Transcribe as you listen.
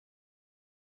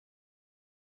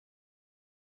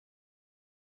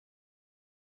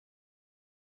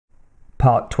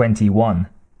Part 21.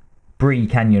 Bree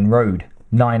Canyon Road,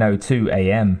 9:02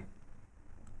 a.m.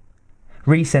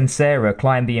 Reese and Sarah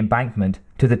climbed the embankment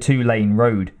to the two-lane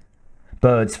road.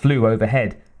 Birds flew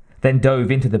overhead, then dove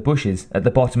into the bushes at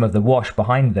the bottom of the wash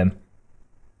behind them.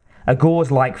 A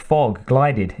gauze-like fog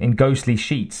glided in ghostly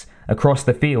sheets across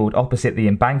the field opposite the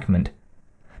embankment.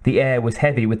 The air was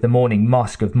heavy with the morning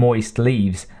musk of moist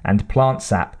leaves and plant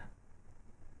sap.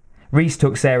 Reese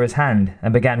took Sarah's hand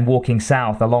and began walking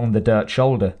south along the dirt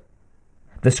shoulder.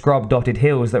 The scrub-dotted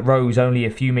hills that rose only a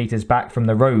few meters back from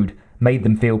the road made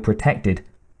them feel protected.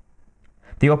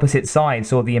 The opposite side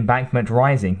saw the embankment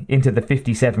rising into the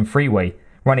 57 freeway,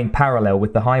 running parallel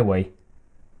with the highway.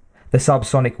 The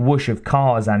subsonic whoosh of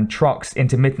cars and trucks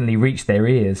intermittently reached their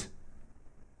ears.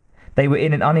 They were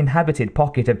in an uninhabited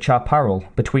pocket of chaparral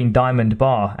between Diamond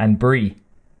Bar and Bree.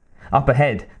 Up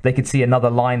ahead, they could see another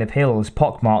line of hills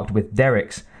pockmarked with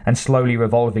derricks and slowly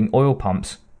revolving oil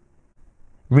pumps.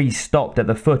 Reese stopped at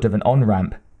the foot of an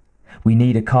on-ramp. "We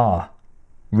need a car,"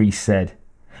 Reese said.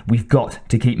 "We've got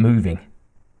to keep moving."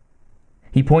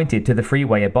 He pointed to the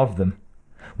freeway above them.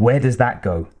 "Where does that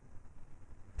go?"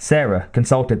 Sarah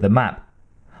consulted the map.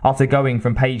 After going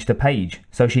from page to page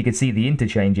so she could see the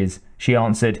interchanges, she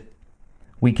answered,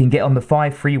 "We can get on the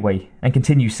 5 freeway and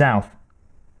continue south."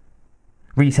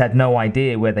 Reese had no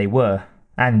idea where they were,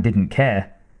 and didn't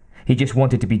care. He just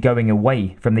wanted to be going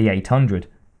away from the 800.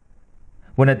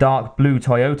 When a dark blue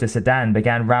Toyota sedan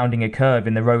began rounding a curve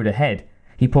in the road ahead,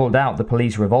 he pulled out the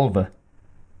police revolver.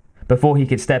 Before he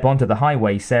could step onto the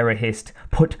highway, Sarah hissed,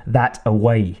 "Put that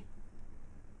away."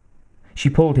 She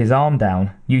pulled his arm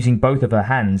down, using both of her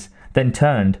hands, then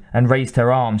turned and raised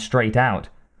her arm straight out,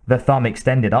 the thumb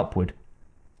extended upward.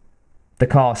 The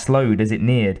car slowed as it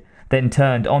neared, then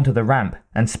turned onto the ramp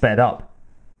and sped up.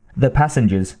 The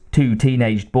passengers, 2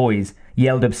 teenaged boys,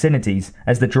 yelled obscenities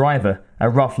as the driver, a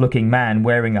rough-looking man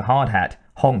wearing a hard hat,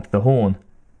 honked the horn.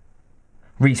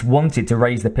 Reese wanted to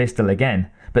raise the pistol again,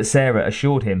 but Sarah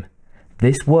assured him,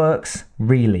 "This works,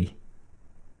 really."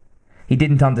 He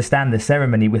didn't understand the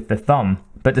ceremony with the thumb,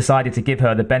 but decided to give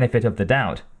her the benefit of the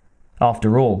doubt.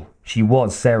 After all, she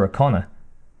was Sarah Connor.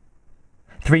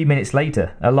 3 minutes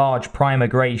later, a large primer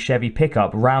grey Chevy pickup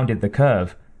rounded the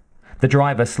curve. The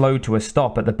driver slowed to a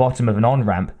stop at the bottom of an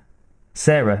on-ramp.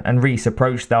 Sarah and Reese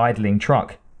approached the idling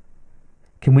truck.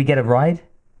 "Can we get a ride?"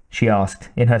 she asked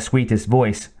in her sweetest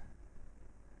voice.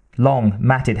 Long,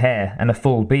 matted hair and a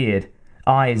full beard,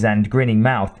 eyes and grinning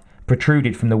mouth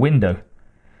protruded from the window.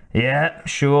 "Yeah,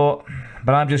 sure,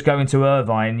 but I'm just going to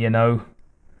Irvine, you know."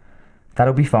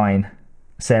 "That'll be fine,"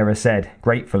 Sarah said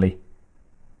gratefully.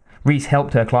 Reese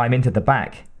helped her climb into the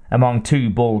back, among 2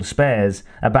 bald spares,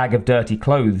 a bag of dirty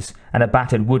clothes, and a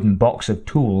battered wooden box of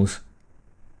tools.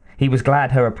 He was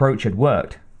glad her approach had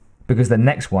worked, because the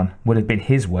next one would have been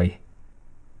his way.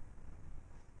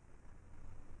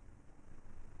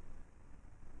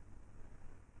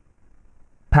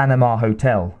 Panama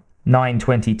Hotel,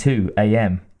 9:22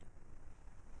 a.m.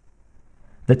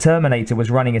 The Terminator was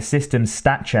running a systems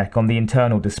stat check on the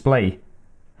internal display.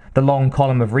 The long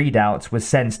column of readouts was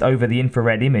sensed over the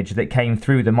infrared image that came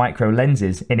through the micro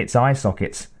lenses in its eye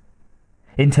sockets.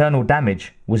 Internal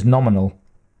damage was nominal.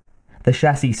 The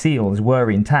chassis seals were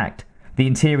intact, the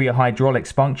interior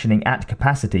hydraulics functioning at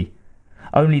capacity.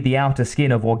 Only the outer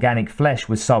skin of organic flesh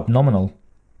was subnominal.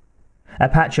 A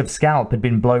patch of scalp had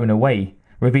been blown away,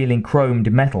 revealing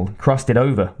chromed metal crusted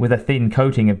over with a thin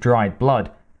coating of dried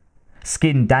blood.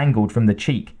 Skin dangled from the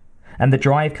cheek, and the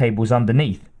drive cables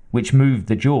underneath, which moved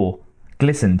the jaw,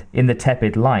 glistened in the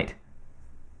tepid light.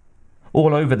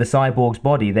 All over the cyborg's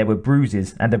body there were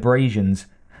bruises and abrasions,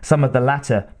 some of the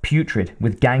latter putrid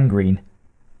with gangrene.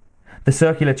 The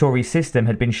circulatory system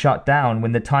had been shut down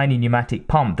when the tiny pneumatic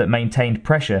pump that maintained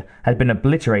pressure had been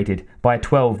obliterated by a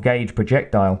 12-gauge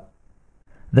projectile.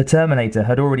 The Terminator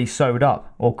had already sewed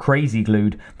up or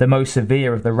crazy-glued the most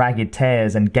severe of the ragged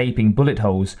tears and gaping bullet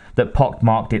holes that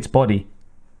pockmarked its body,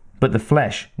 but the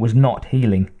flesh was not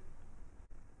healing.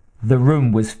 The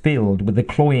room was filled with the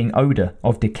cloying odour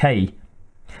of decay.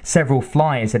 Several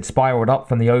flies had spiralled up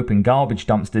from the open garbage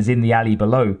dumpsters in the alley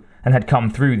below and had come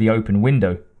through the open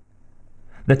window.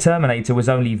 The Terminator was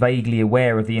only vaguely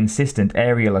aware of the insistent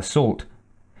aerial assault.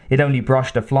 It only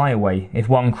brushed a fly away if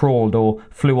one crawled or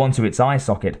flew onto its eye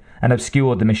socket and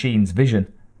obscured the machine's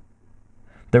vision.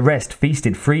 The rest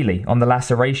feasted freely on the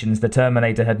lacerations the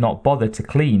Terminator had not bothered to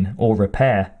clean or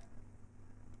repair.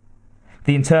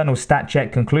 The internal stat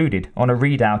check concluded on a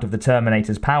readout of the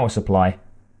Terminator's power supply.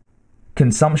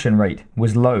 Consumption rate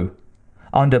was low,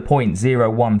 under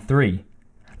 0.013,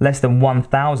 less than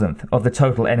 1,000th of the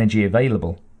total energy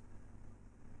available.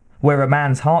 Where a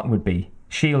man's heart would be,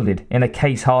 shielded in a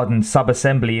case-hardened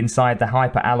subassembly inside the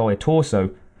hyperalloy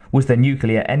torso, was the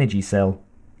nuclear energy cell.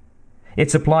 It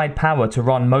supplied power to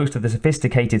run most of the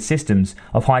sophisticated systems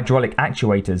of hydraulic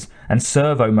actuators and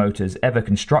servo motors ever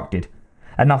constructed,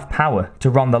 enough power to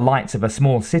run the lights of a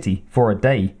small city for a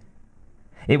day.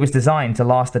 It was designed to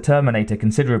last the Terminator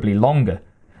considerably longer,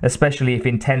 especially if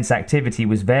intense activity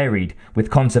was varied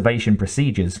with conservation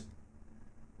procedures.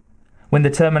 When the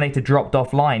Terminator dropped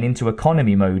offline into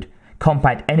economy mode,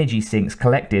 compact energy sinks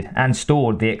collected and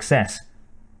stored the excess.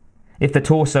 If the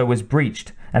torso was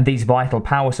breached and these vital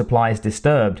power supplies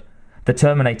disturbed, the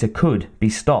Terminator could be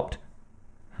stopped.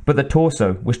 But the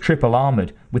torso was triple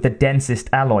armoured with the densest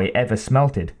alloy ever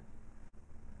smelted.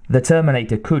 The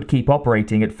Terminator could keep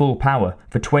operating at full power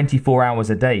for 24 hours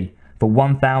a day for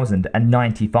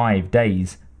 1,095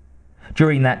 days.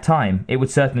 During that time, it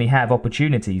would certainly have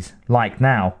opportunities, like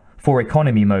now, for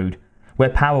economy mode, where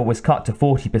power was cut to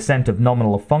 40% of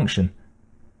nominal function.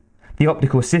 The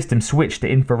optical system switched to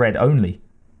infrared only.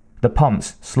 The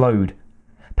pumps slowed.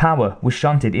 Power was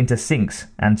shunted into sinks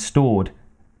and stored.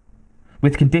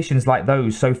 With conditions like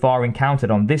those so far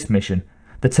encountered on this mission,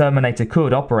 the Terminator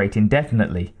could operate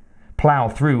indefinitely, plough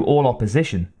through all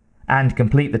opposition, and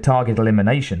complete the target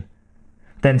elimination,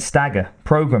 then stagger,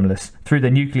 programless, through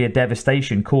the nuclear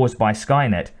devastation caused by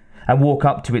Skynet and walk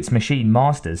up to its machine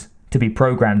masters to be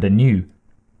programmed anew.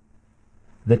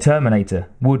 The Terminator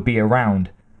would be around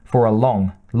for a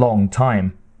long, long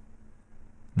time.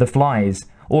 The flies,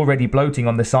 already bloating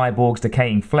on the cyborg's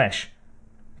decaying flesh,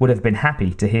 would have been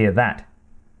happy to hear that.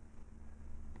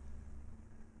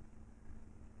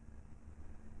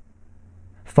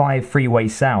 "5 Freeway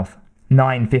South,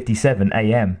 9:57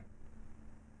 a.m.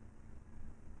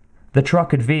 The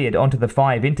truck had veered onto the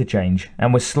 5 interchange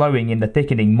and was slowing in the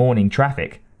thickening morning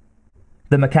traffic.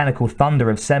 The mechanical thunder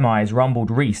of semis rumbled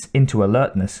Reese into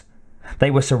alertness.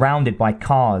 They were surrounded by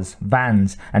cars,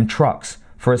 vans, and trucks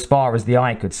for as far as the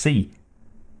eye could see.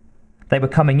 They were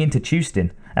coming into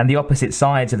Houston, and the opposite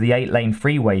sides of the 8-lane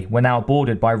freeway were now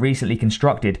bordered by recently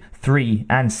constructed 3-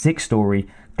 and 6-story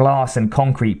glass and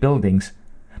concrete buildings,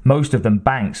 most of them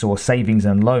banks or savings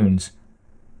and loans.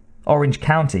 Orange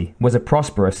County was a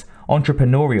prosperous,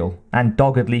 entrepreneurial, and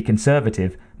doggedly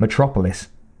conservative metropolis.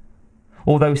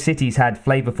 Although cities had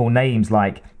flavorful names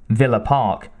like Villa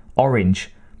Park,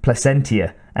 Orange,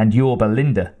 Placentia, and Yorba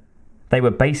Linda, they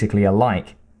were basically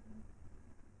alike.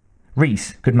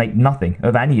 Reese could make nothing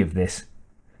of any of this.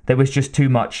 There was just too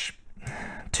much.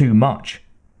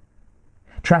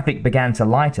 Traffic began to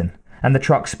lighten, and the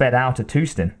truck sped out of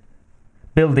Houston.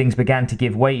 Buildings began to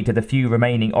give way to the few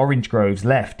remaining orange groves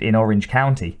left in Orange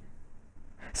County.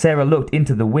 Sarah looked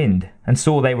into the wind and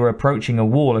saw they were approaching a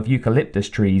wall of eucalyptus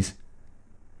trees.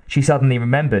 She suddenly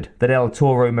remembered that El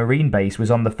Toro Marine Base was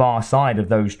on the far side of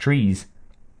those trees.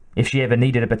 If she ever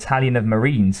needed a battalion of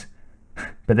Marines.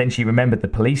 But then she remembered the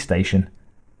police station.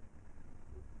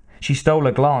 She stole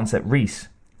a glance at Reese.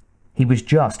 He was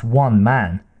just one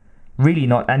man, really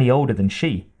not any older than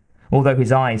she, although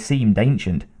his eyes seemed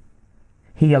ancient.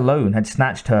 He alone had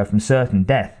snatched her from certain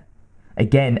death,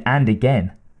 again and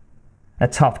again. A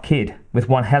tough kid with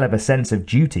one hell of a sense of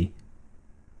duty.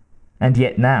 And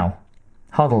yet now,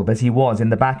 huddled as he was in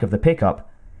the back of the pickup,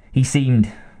 he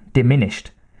seemed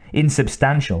diminished,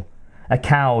 insubstantial, a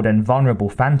cowed and vulnerable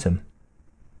phantom.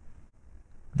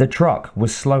 The truck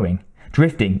was slowing,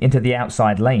 drifting into the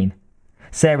outside lane.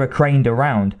 Sarah craned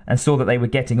around and saw that they were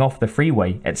getting off the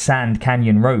freeway at Sand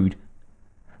Canyon Road.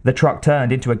 The truck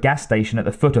turned into a gas station at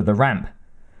the foot of the ramp.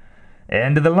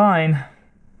 "End of the line,"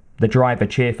 the driver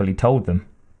cheerfully told them.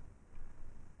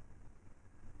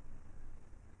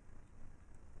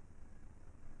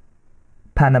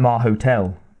 Panama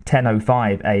Hotel,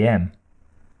 10:05 a.m.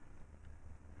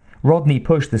 Rodney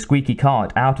pushed the squeaky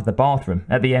cart out of the bathroom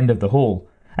at the end of the hall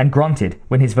and grunted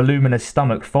when his voluminous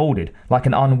stomach folded like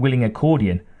an unwilling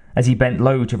accordion as he bent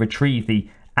low to retrieve the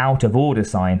 "out of order"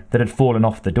 sign that had fallen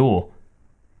off the door.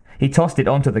 He tossed it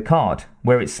onto the cart,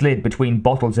 where it slid between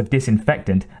bottles of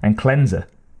disinfectant and cleanser.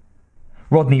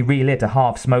 Rodney relit a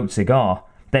half-smoked cigar,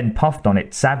 then puffed on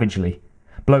it savagely,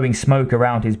 blowing smoke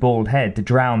around his bald head to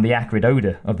drown the acrid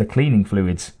odour of the cleaning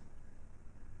fluids.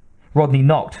 Rodney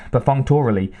knocked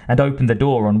perfunctorily and opened the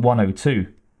door on 102.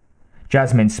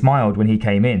 Jasmine smiled when he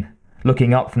came in,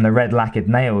 looking up from the red lacquered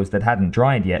nails that hadn't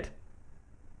dried yet.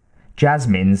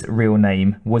 Jasmine's real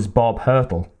name was Bob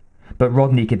Hurtle, but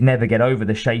Rodney could never get over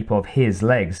the shape of his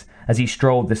legs as he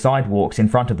strolled the sidewalks in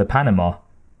front of the Panama.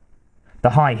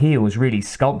 The high heels really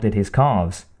sculpted his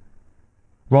calves.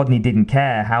 Rodney didn't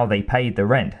care how they paid the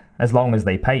rent, as long as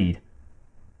they paid.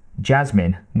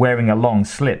 Jasmine, wearing a long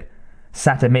slip,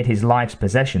 sat amid his life's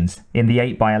possessions in the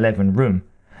 8x11 room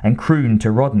and crooned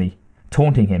to Rodney,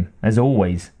 taunting him as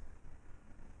always.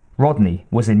 Rodney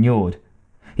was inured.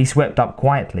 He swept up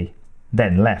quietly,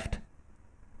 then left.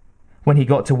 When he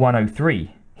got to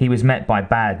 103, he was met by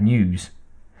bad news.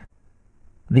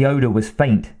 The odour was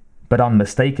faint, but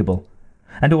unmistakable,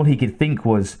 and all he could think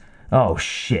was, "Oh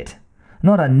shit,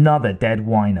 not another dead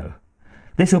wino.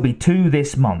 This'll be 2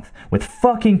 this month, with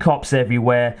fucking cops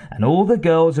everywhere, and all the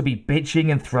girls will be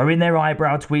bitching and throwing their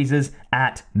eyebrow tweezers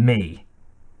at me."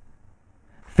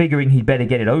 Figuring he'd better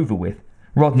get it over with,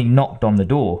 Rodney knocked on the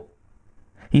door.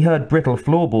 He heard brittle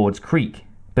floorboards creak,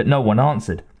 but no one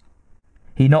answered.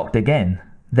 He knocked again,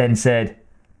 then said,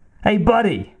 "Hey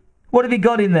buddy, what have you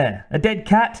got in there? A dead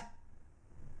cat?"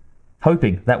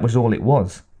 Hoping that was all it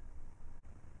was.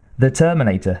 The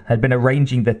Terminator had been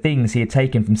arranging the things he had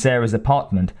taken from Sarah's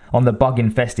apartment on the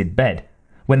bug-infested bed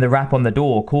when the rap on the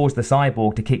door caused the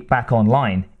cyborg to kick back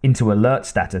online into alert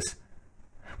status.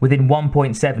 Within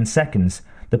 1.7 seconds,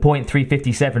 the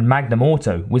 .357 Magnum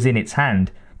Auto was in its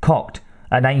hand, cocked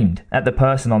and aimed at the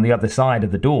person on the other side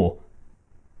of the door.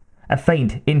 A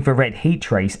faint infrared heat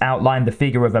trace outlined the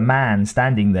figure of a man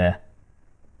standing there.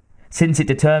 Since it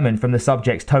determined from the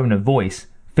subject's tone of voice,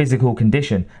 physical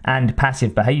condition, and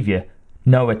passive behaviour,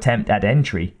 no attempt at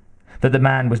entry, that the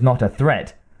man was not a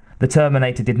threat, the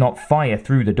Terminator did not fire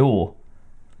through the door.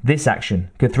 This action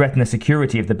could threaten the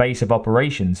security of the base of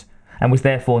operations, and was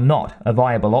therefore not a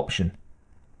viable option.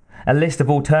 A list of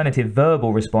alternative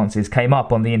verbal responses came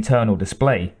up on the internal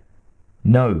display.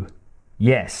 No.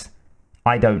 Yes.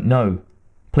 I don't know.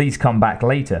 Please come back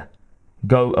later.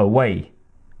 Go away.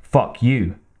 Fuck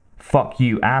you. Fuck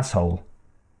you, asshole.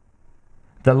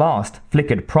 The last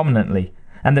flickered prominently,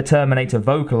 and the Terminator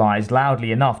vocalized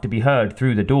loudly enough to be heard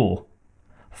through the door.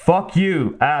 "Fuck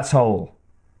you, asshole."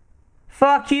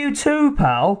 "Fuck you too,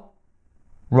 pal,"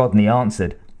 Rodney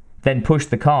answered, then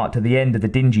pushed the cart to the end of the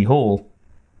dingy hall.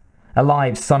 A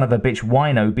live son of a bitch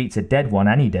wino beats a dead one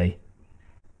any day.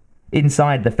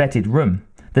 Inside the fetid room,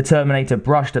 the Terminator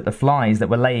brushed at the flies that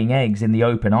were laying eggs in the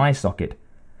open eye socket.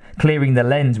 Clearing the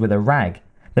lens with a rag,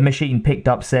 the machine picked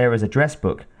up Sarah's address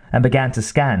book and began to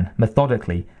scan,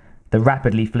 methodically, the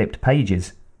rapidly flipped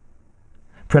pages.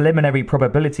 Preliminary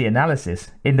probability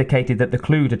analysis indicated that the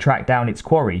clue to track down its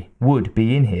quarry would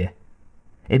be in here.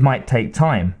 It might take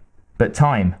time, but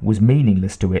time was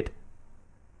meaningless to it.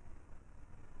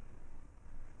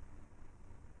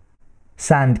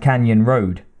 Sand Canyon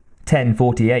Road,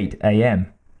 10:48 a.m.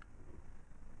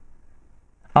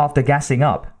 After gassing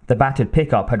up, the battered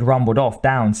pickup had rumbled off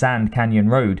down Sand Canyon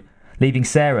Road, leaving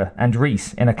Sarah and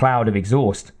Reese in a cloud of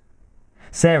exhaust.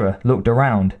 Sarah looked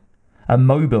around. A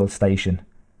mobile station.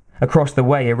 Across the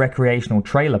way, a recreational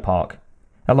trailer park.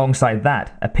 Alongside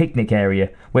that, a picnic area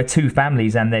where 2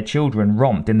 families and their children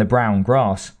romped in the brown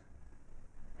grass.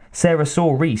 Sarah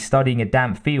saw Reese studying a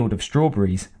damp field of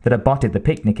strawberries that abutted the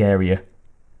picnic area.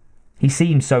 He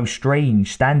seemed so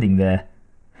strange standing there.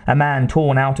 A man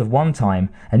torn out of one time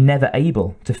and never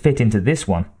able to fit into this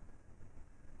one.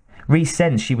 Reese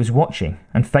sensed she was watching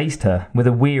and faced her with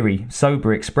a weary,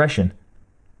 sober expression.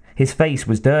 His face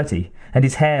was dirty and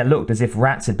his hair looked as if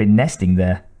rats had been nesting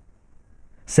there.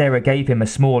 Sarah gave him a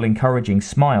small encouraging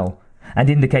smile and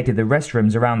indicated the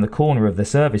restrooms around the corner of the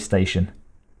service station.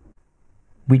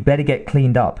 "We'd better get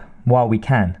cleaned up while we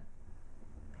can."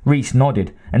 Reese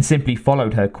nodded and simply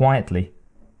followed her quietly.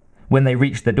 When they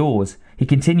reached the doors, he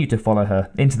continued to follow her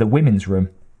into the women's room.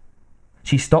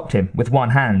 She stopped him with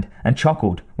one hand and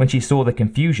chuckled when she saw the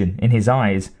confusion in his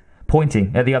eyes.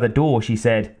 Pointing at the other door, she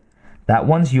said, "That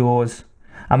one's yours.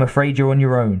 I'm afraid you're on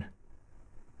your own."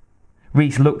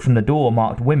 Reese looked from the door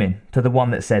marked women to the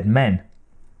one that said men.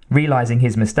 Realizing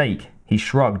his mistake, he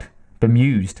shrugged,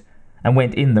 bemused, and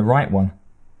went in the right one.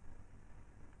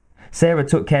 Sarah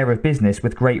took care of business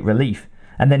with great relief,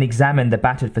 and then examined the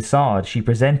battered facade she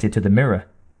presented to the mirror.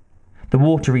 The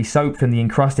watery soap from the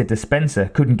encrusted dispenser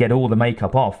couldn't get all the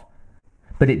makeup off,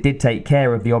 but it did take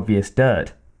care of the obvious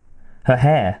dirt. Her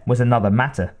hair was another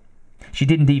matter. She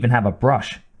didn't even have a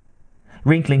brush.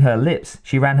 Wrinkling her lips,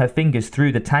 she ran her fingers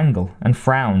through the tangle and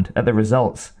frowned at the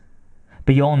results.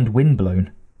 Beyond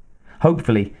windblown.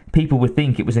 Hopefully, people would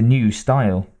think it was a new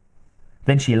style.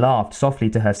 Then she laughed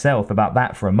softly to herself about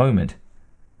that for a moment.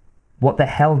 What the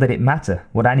hell did it matter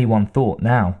what anyone thought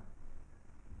now?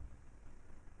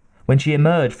 When she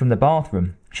emerged from the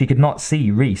bathroom, she could not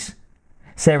see Reese.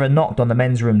 Sarah knocked on the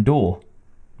men's room door.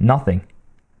 Nothing.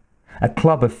 A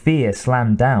club of fear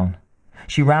slammed down.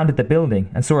 She rounded the building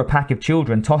and saw a pack of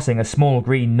children tossing a small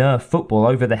green Nerf football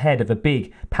over the head of a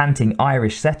big, panting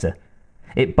Irish setter.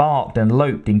 It barked and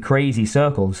loped in crazy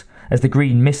circles as the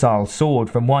green missile soared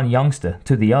from one youngster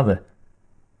to the other.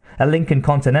 A Lincoln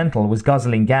Continental was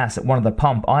guzzling gas at one of the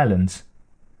pump islands.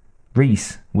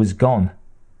 Reese was gone.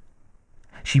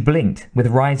 She blinked with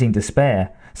rising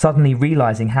despair, suddenly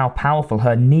realizing how powerful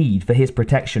her need for his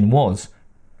protection was.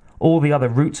 All the other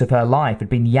roots of her life had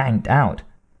been yanked out,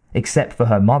 except for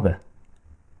her mother.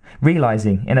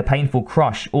 Realizing in a painful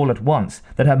crush all at once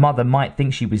that her mother might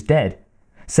think she was dead,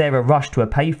 Sarah rushed to a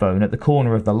payphone at the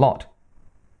corner of the lot.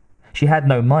 She had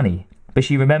no money, but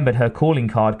she remembered her calling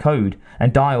card code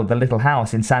and dialed the little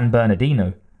house in San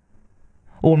Bernardino.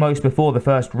 Almost before the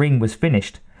first ring was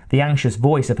finished, the anxious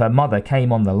voice of her mother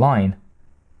came on the line.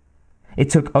 It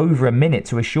took over a minute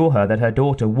to assure her that her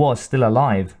daughter was still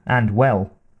alive and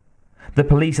well. The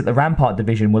police at the Rampart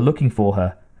Division were looking for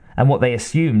her, and what they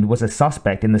assumed was a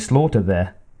suspect in the slaughter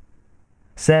there.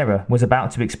 Sarah was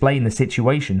about to explain the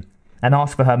situation and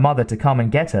ask for her mother to come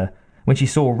and get her when she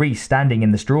saw Reese standing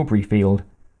in the strawberry field.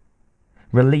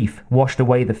 Relief washed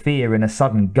away the fear in a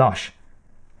sudden gush.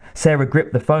 Sarah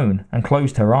gripped the phone and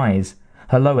closed her eyes,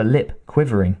 her lower lip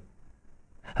quivering.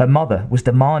 Her mother was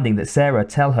demanding that Sarah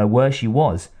tell her where she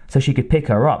was so she could pick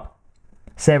her up.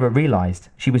 Sarah realized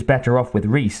she was better off with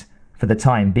Reese for the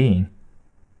time being.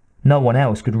 No one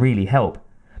else could really help,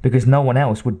 because no one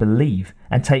else would believe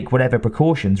and take whatever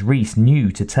precautions Reese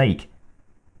knew to take.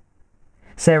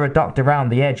 Sarah ducked around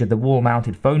the edge of the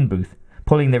wall-mounted phone booth,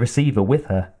 pulling the receiver with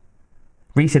her.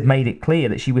 Reese had made it clear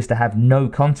that she was to have no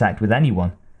contact with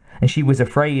anyone, and she was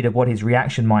afraid of what his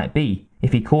reaction might be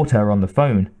if he caught her on the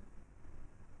phone.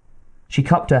 She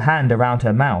cupped her hand around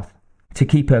her mouth to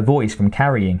keep her voice from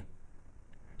carrying.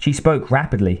 She spoke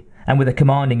rapidly and with a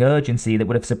commanding urgency that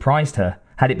would have surprised her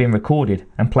had it been recorded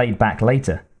and played back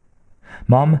later.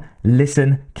 "Mum,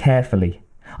 listen carefully.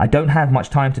 I don't have much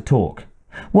time to talk.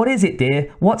 What is it, dear?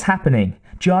 What's happening?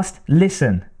 Just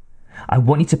listen. I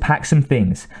want you to pack some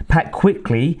things. Pack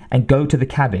quickly and go to the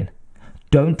cabin.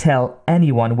 Don't tell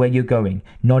anyone where you're going,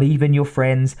 not even your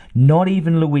friends, not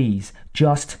even Louise.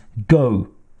 Just go.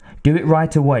 Do it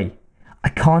right away. I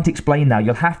can't explain now.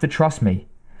 You'll have to trust me.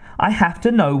 I have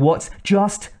to know what's...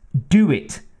 Just do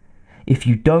it. If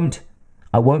you don't,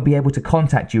 I won't be able to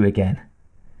contact you again."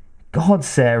 "God,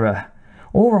 Sarah.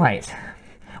 All right.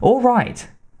 All right."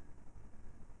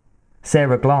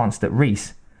 Sarah glanced at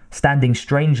Reese, standing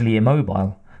strangely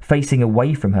immobile, facing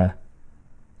away from her.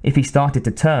 If he started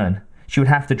to turn, she would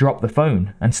have to drop the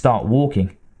phone and start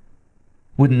walking.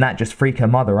 Wouldn't that just freak her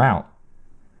mother out?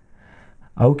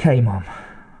 "Okay, Mum.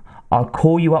 I'll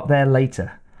call you up there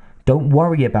later. Don't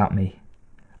worry about me.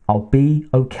 I'll be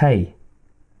okay."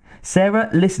 "Sarah,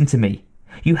 listen to me.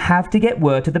 You have to get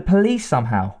word to the police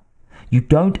somehow. You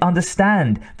don't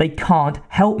understand. They can't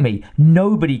help me.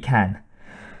 Nobody can.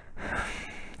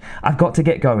 I've got to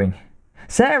get going.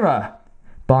 Sarah!"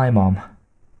 "Bye, Mum."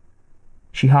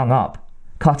 She hung up,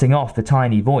 cutting off the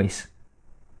tiny voice.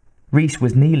 Reese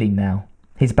was kneeling now,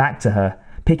 his back to her,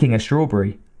 picking a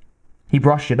strawberry. He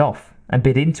brushed it off and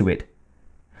bit into it.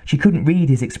 She couldn't read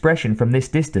his expression from this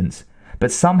distance,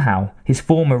 but somehow his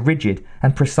former rigid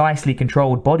and precisely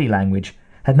controlled body language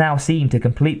had now seemed to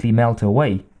completely melt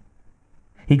away.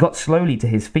 He got slowly to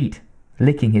his feet,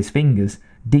 licking his fingers,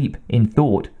 deep in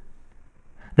thought.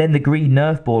 Then the green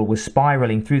Nerf ball was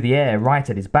spiraling through the air right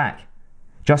at his back.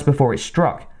 Just before it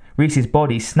struck, Reese's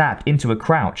body snapped into a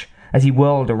crouch as he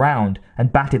whirled around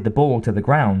and batted the ball to the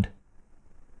ground.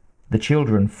 The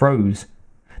children froze,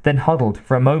 then huddled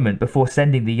for a moment before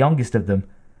sending the youngest of them,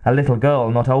 a little girl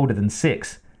not older than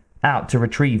 6, out to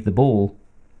retrieve the ball.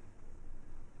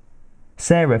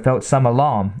 Sarah felt some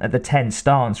alarm at the tense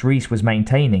stance Reese was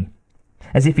maintaining,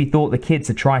 as if he thought the kids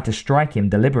had tried to strike him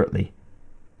deliberately.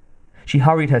 She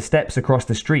hurried her steps across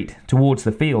the street towards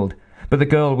the field, but the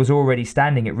girl was already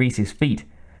standing at Reese's feet,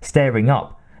 staring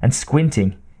up and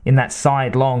squinting in that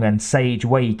sidelong and sage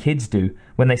way kids do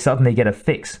when they suddenly get a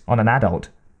fix on an adult.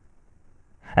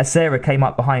 As Sarah came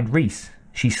up behind Reese,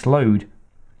 she slowed.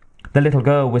 The little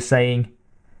girl was saying,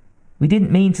 "We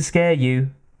didn't mean to scare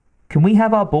you. Can we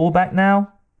have our ball back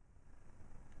now?"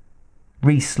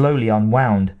 Reese slowly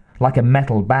unwound, like a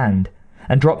metal band,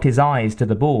 and dropped his eyes to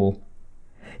the ball.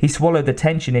 He swallowed the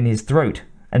tension in his throat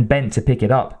and bent to pick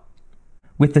it up.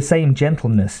 With the same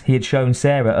gentleness he had shown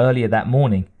Sarah earlier that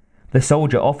morning, the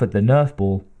soldier offered the Nerf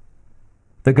ball.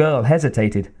 The girl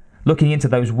hesitated, looking into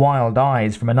those wild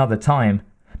eyes from another time,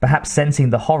 perhaps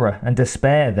sensing the horror and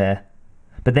despair there.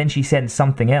 But then she sensed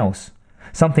something else,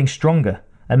 something stronger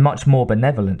and much more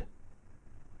benevolent.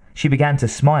 She began to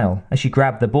smile as she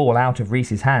grabbed the ball out of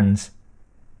Reese's hands.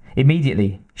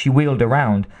 Immediately, she wheeled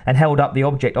around and held up the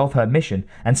object of her mission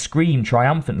and screamed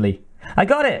triumphantly, I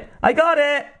got it! I got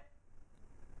it!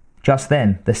 Just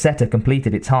then, the setter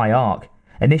completed its high arc,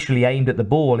 initially aimed at the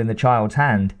ball in the child's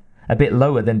hand, a bit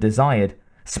lower than desired,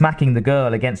 smacking the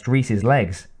girl against Reese's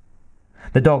legs.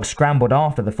 The dog scrambled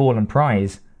after the fallen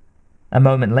prize. A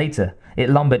moment later, it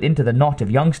lumbered into the knot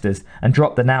of youngsters and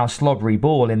dropped the now slobbery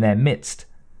ball in their midst.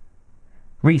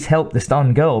 Reese helped the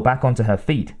stunned girl back onto her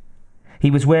feet. He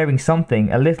was wearing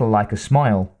something a little like a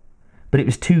smile, but it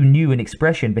was too new an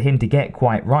expression for him to get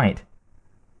quite right.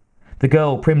 The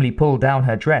girl primly pulled down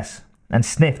her dress and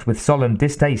sniffed with solemn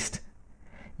distaste.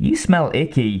 "You smell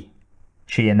icky,"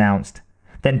 she announced,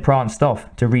 then pranced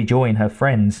off to rejoin her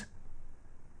friends.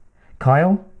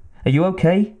 "Kyle, are you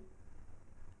okay?"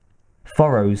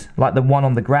 Furrows, like the one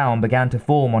on the ground, began to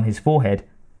form on his forehead.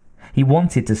 He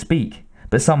wanted to speak,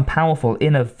 but some powerful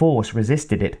inner force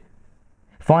resisted it.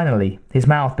 Finally, his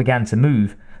mouth began to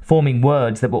move, forming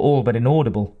words that were all but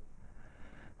inaudible.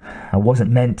 "I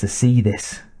wasn't meant to see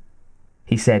this,"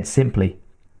 he said simply.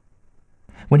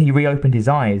 When he reopened his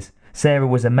eyes, Sarah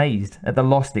was amazed at the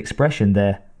lost expression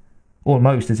there,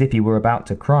 almost as if he were about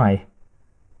to cry.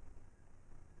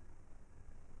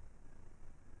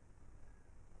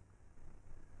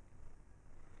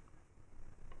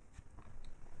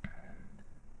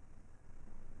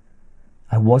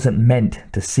 "I wasn't meant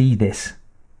to see this,"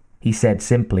 he said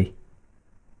simply.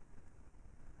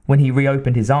 When he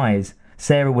reopened his eyes,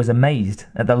 Sarah was amazed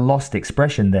at the lost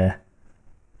expression there,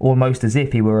 almost as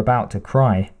if he were about to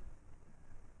cry.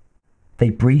 "They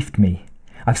briefed me.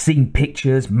 I've seen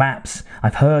pictures, maps,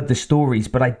 I've heard the stories,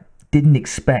 but I didn't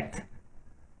expect."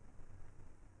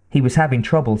 He was having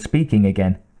trouble speaking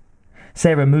again.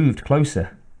 Sarah moved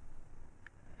closer.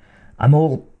 "I'm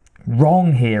all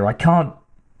wrong here. I can't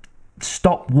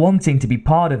stop wanting to be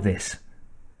part of this."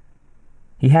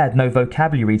 He had no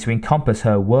vocabulary to encompass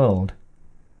her world.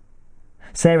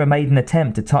 Sarah made an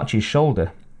attempt to touch his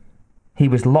shoulder. He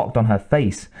was locked on her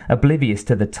face, oblivious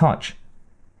to the touch.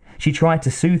 She tried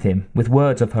to soothe him with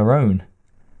words of her own.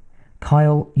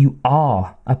 "Kyle, you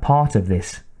are a part of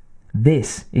this.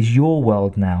 This is your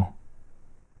world now."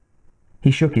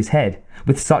 He shook his head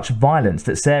with such violence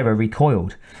that Sarah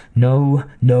recoiled. "No,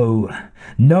 no,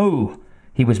 no,"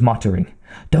 he was muttering.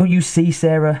 "Don't you see,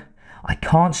 Sarah? I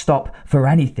can't stop for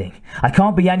anything. I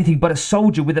can't be anything but a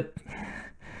soldier with a—"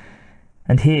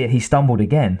 And here he stumbled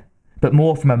again, but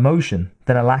more from emotion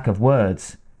than a lack of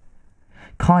words.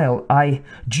 "Kyle,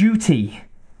 duty,"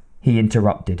 he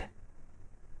interrupted.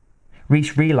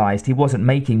 Reese realized he wasn't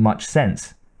making much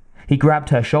sense. He grabbed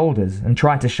her shoulders and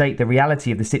tried to shake the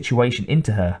reality of the situation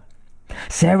into her.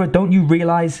 "Sarah, don't you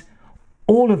realize?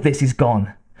 All of this is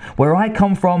gone. Where I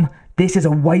come from, this is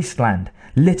a wasteland,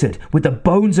 littered with the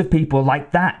bones of people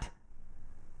like that."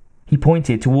 He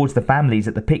pointed towards the families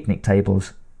at the picnic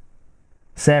tables.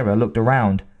 Sarah looked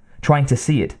around, trying to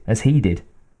see it as he did.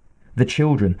 The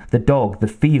children, the dog, the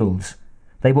fields,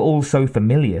 they were all so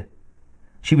familiar.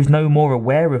 She was no more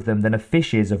aware of them than a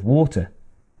fish is of water.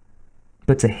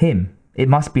 But to him, it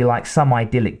must be like some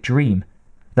idyllic dream,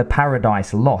 the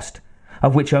paradise lost,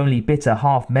 of which only bitter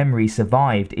half-memories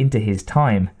survived into his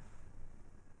time.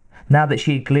 Now that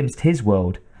she had glimpsed his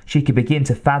world, she could begin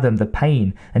to fathom the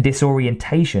pain and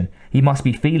disorientation he must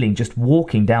be feeling just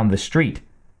walking down the street.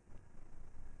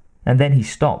 And then he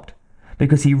stopped,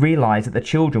 because he realized that the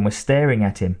children were staring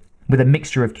at him with a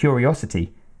mixture of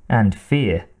curiosity and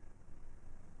fear.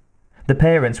 The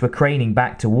parents were craning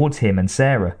back towards him and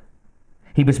Sarah.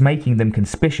 He was making them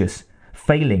conspicuous,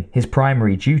 failing his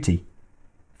primary duty,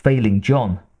 failing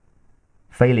John,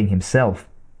 failing himself,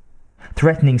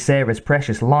 threatening Sarah's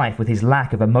precious life with his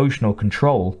lack of emotional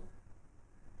control.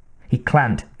 He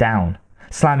clamped down,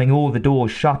 slamming all the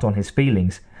doors shut on his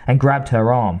feelings, and grabbed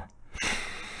her arm.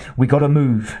 "We gotta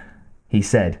move," he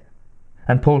said,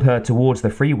 and pulled her towards the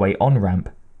freeway on-ramp.